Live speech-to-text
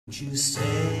You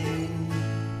say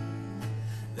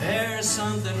there's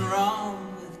something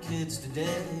wrong with kids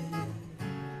today.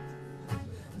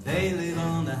 They live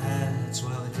on the hats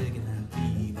while they're taking that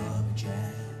bebop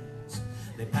jazz.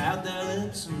 They pout their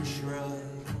lips and shrug.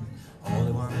 All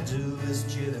they want to do is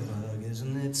jitterbug,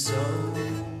 isn't it so?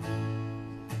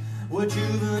 We're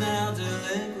juvenile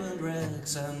delinquent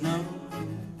wrecks, I know,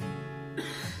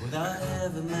 with our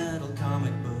heavy metal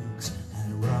comic books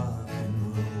and rock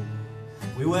and roll.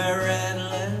 We wear red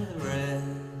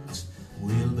leatherettes,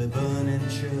 we'll be burning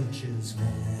churches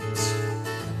next.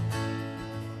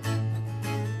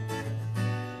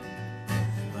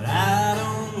 But I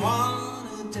don't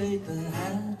want to take the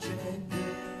hijack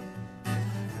girl,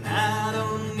 and I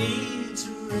don't need to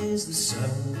raise the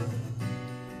suburbs.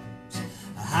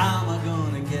 How am I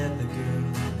gonna get the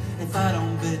girl if I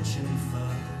don't bitch and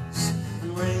fuss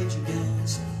and rage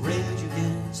against, rage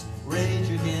against, rage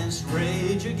against,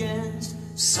 rage against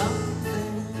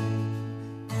something,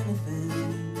 anything?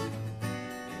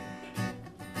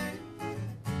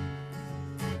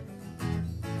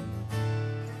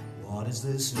 What is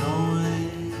this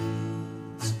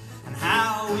noise? And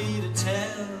how are we to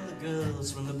tell the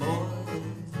girls from the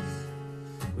boys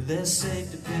with their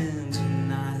safety pins and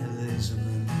nihilism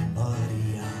and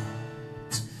body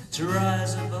art to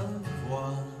rise above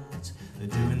what they're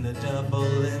doing, the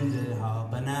double-ended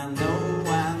hop? And I know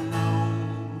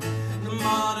the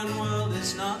modern world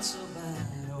is not so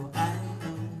bad. Oh, I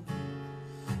know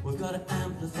we've got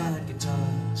amplified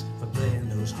guitars for playing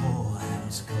those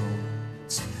whorehouse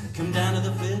chords. Come down to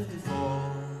the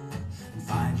 54 and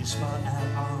find your spot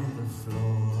out on the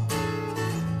floor.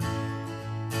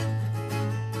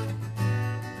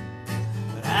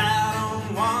 But I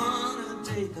don't want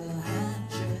to take the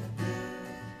hijack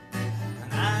girl,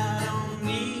 and I don't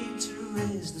need to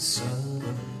raise the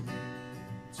suburbs.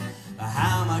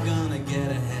 How am I gonna get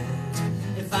ahead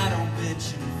if I don't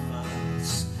bitch and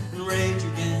fuss and rage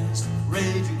against,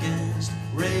 rage against,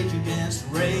 rage against,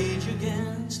 rage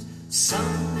against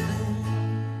something,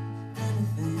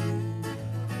 anything?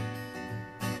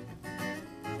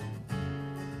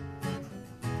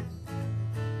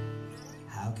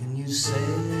 How can you say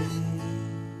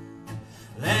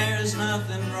there's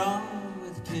nothing wrong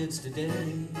with kids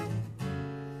today?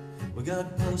 We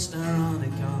got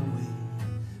post-ironic, aren't we?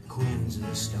 Queens of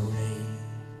the Stone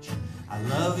Age. I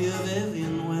love your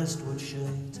Vivian Westwood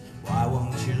shirt. Why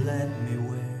won't you let me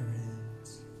wear